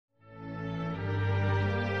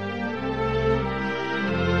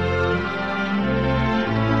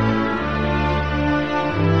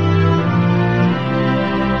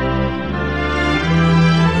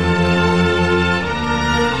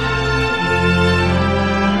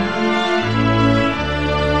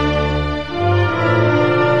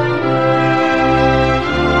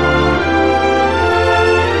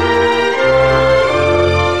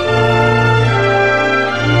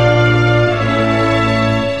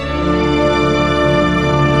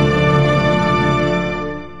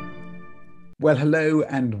Well, hello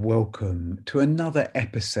and welcome to another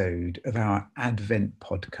episode of our Advent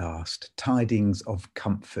podcast, Tidings of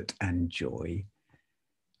Comfort and Joy.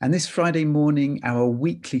 And this Friday morning, our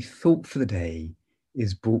weekly thought for the day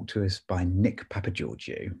is brought to us by Nick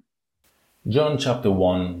Papagiorgio. John chapter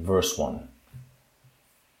 1, verse 1.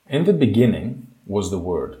 In the beginning was the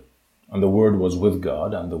Word, and the Word was with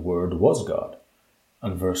God, and the Word was God.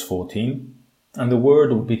 And verse 14, and the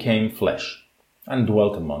Word became flesh and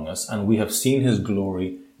dwelt among us, and we have seen his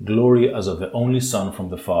glory, glory as of the only Son from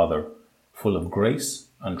the Father, full of grace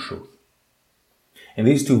and truth. In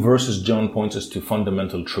these two verses, John points us to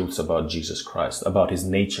fundamental truths about Jesus Christ, about his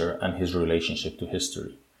nature and his relationship to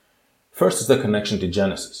history. First is the connection to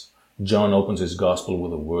Genesis. John opens his gospel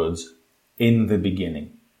with the words, "In the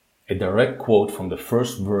beginning," a direct quote from the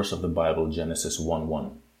first verse of the Bible, Genesis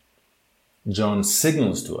 1:1. John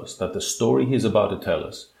signals to us that the story he is about to tell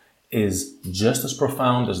us is just as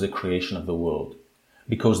profound as the creation of the world,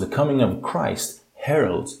 because the coming of Christ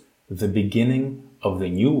heralds the beginning of the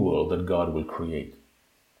new world that God will create.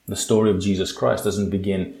 The story of Jesus Christ doesn't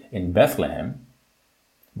begin in Bethlehem,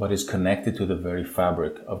 but is connected to the very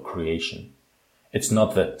fabric of creation. It's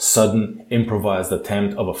not the sudden, improvised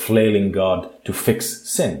attempt of a flailing God to fix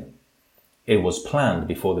sin. It was planned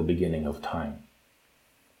before the beginning of time.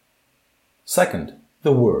 Second,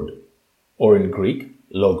 the Word, or in Greek,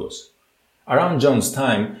 Logos. Around John's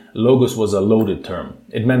time, Logos was a loaded term.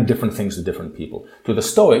 It meant different things to different people. To the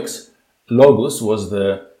Stoics, Logos was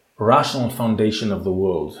the rational foundation of the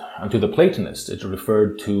world. And to the Platonists, it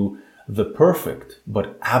referred to the perfect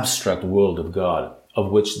but abstract world of God,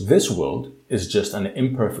 of which this world is just an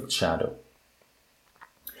imperfect shadow.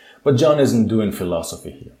 But John isn't doing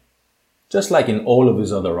philosophy here. Just like in all of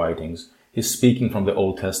his other writings, he's speaking from the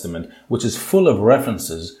Old Testament, which is full of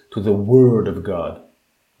references to the Word of God.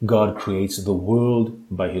 God creates the world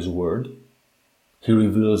by his Word. He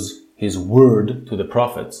reveals his Word to the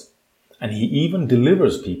prophets, and he even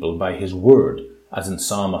delivers people by his Word, as in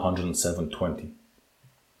Psalm 107:20.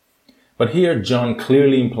 But here John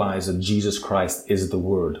clearly implies that Jesus Christ is the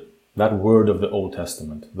Word, that Word of the Old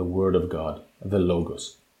Testament, the Word of God, the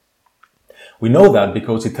Logos. We know that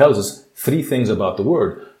because he tells us three things about the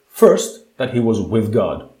Word. First, that he was with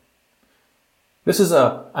God. This is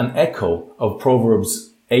an echo of Proverbs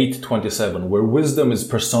 8:27, where wisdom is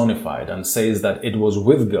personified and says that it was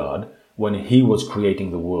with God when he was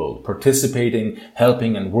creating the world, participating,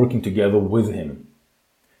 helping, and working together with him.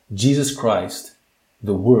 Jesus Christ,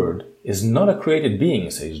 the Word, is not a created being,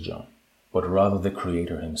 says John, but rather the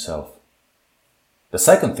Creator himself. The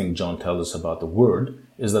second thing John tells us about the Word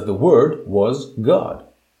is that the Word was God.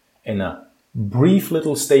 In a brief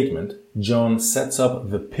little statement, John sets up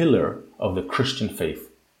the pillar of the Christian faith.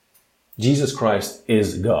 Jesus Christ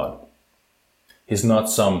is God. He's not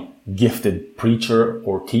some gifted preacher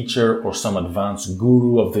or teacher or some advanced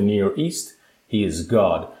guru of the Near East. He is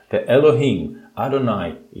God, the Elohim,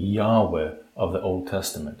 Adonai, Yahweh of the Old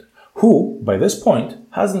Testament, who, by this point,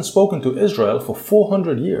 hasn't spoken to Israel for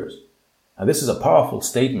 400 years. And this is a powerful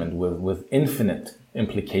statement with infinite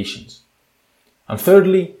implications. And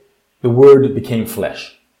thirdly, the Word became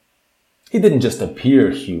flesh. He didn't just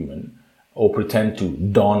appear human or pretend to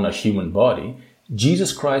don a human body.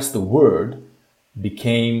 Jesus Christ, the Word,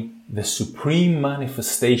 became the supreme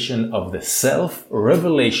manifestation of the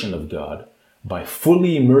self-revelation of God by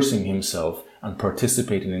fully immersing himself and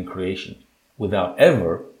participating in creation without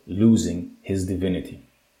ever losing his divinity.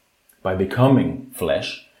 By becoming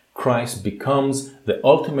flesh, Christ becomes the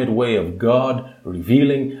ultimate way of God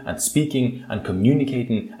revealing and speaking and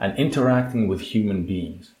communicating and interacting with human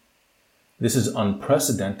beings. This is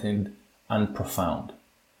unprecedented and profound,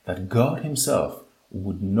 that God himself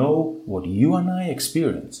would know what you and I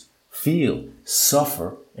experience, feel,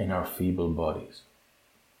 suffer in our feeble bodies.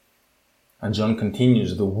 And John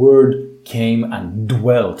continues, the Word came and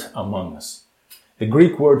dwelt among us. The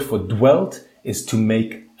Greek word for dwelt is to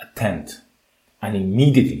make a tent. And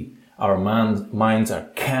immediately our minds are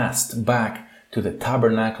cast back to the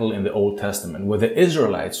tabernacle in the Old Testament, where the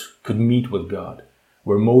Israelites could meet with God,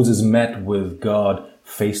 where Moses met with God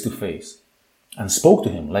face to face and spoke to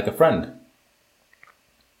him like a friend.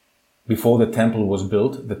 Before the temple was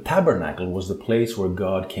built, the tabernacle was the place where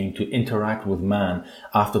God came to interact with man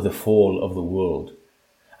after the fall of the world.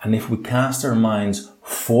 And if we cast our minds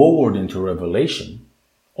forward into Revelation,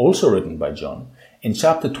 also written by John, in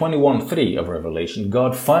chapter 21:3 of Revelation,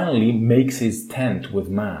 God finally makes his tent with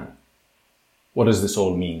man. What does this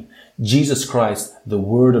all mean? Jesus Christ, the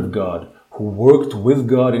Word of God, who worked with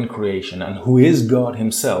God in creation and who is God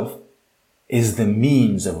himself, is the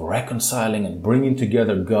means of reconciling and bringing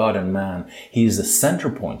together God and man. He is the center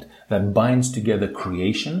point that binds together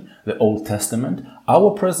creation, the Old Testament,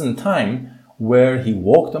 our present time, where he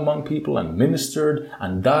walked among people and ministered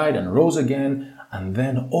and died and rose again, and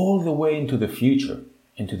then all the way into the future,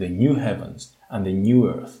 into the new heavens and the new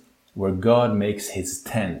earth, where God makes his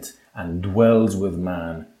tent and dwells with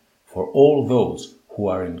man for all those who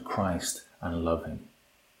are in Christ and love him.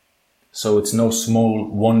 So it's no small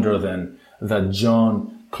wonder then that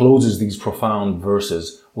John closes these profound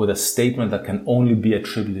verses with a statement that can only be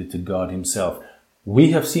attributed to God himself. We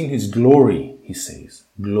have seen his glory, he says,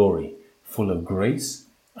 glory, full of grace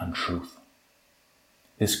and truth.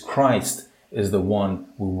 This Christ is the one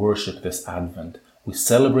we worship this Advent. We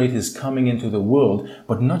celebrate his coming into the world,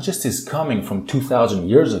 but not just his coming from 2,000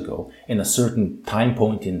 years ago in a certain time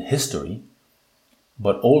point in history,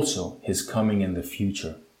 but also his coming in the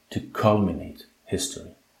future to culminate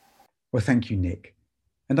history. Well, thank you, Nick.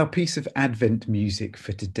 And our piece of Advent music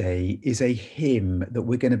for today is a hymn that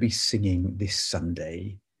we're going to be singing this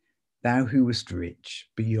Sunday. Thou who wast rich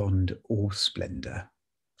beyond all splendour.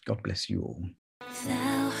 God bless you all.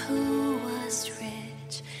 Thou who wast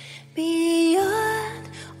rich beyond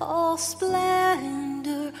all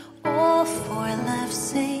splendour, all for love's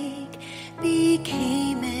sake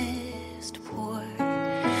becamest poor.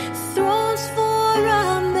 Thrones for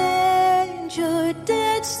a manger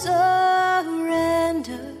did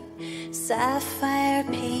surrender, sapphire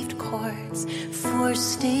paved courts for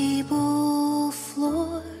stable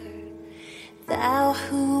floor. Thou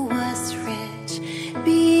who wast rich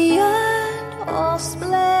beyond all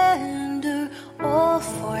splendor, all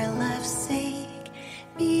for love's sake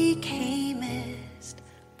becamest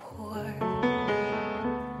poor.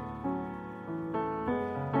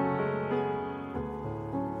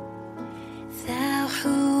 Thou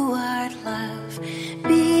who art love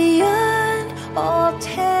beyond all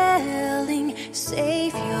telling,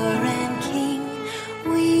 Savior and King,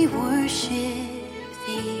 we worship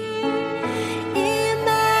thee.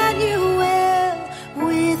 Emmanuel,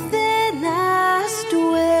 within us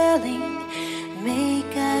dwelling,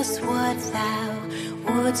 make us what thou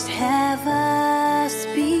wouldst have us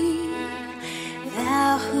be.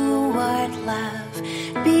 Thou who art love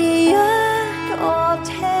beyond all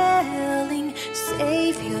telling,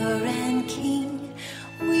 Savior and King,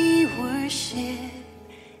 we worship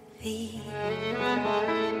thee.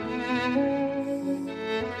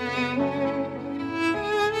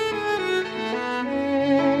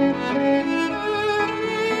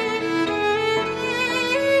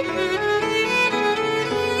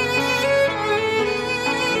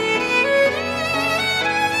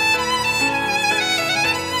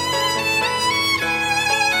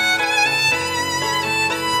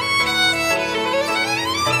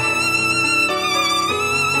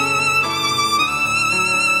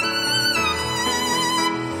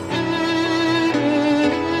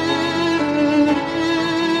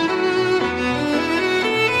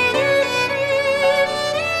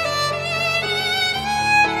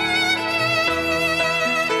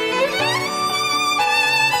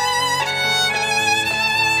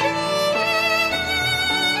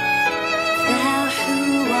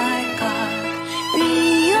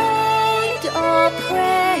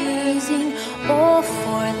 Praising, all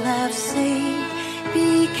for love's sake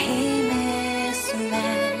becamest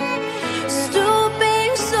man,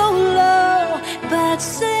 stooping so low, but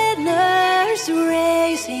sinners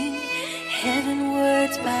raising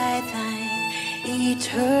heavenwards by thine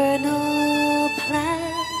eternal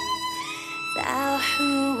plan. Thou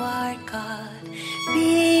who art God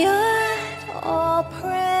beyond all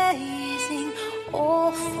praising,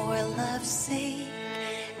 all for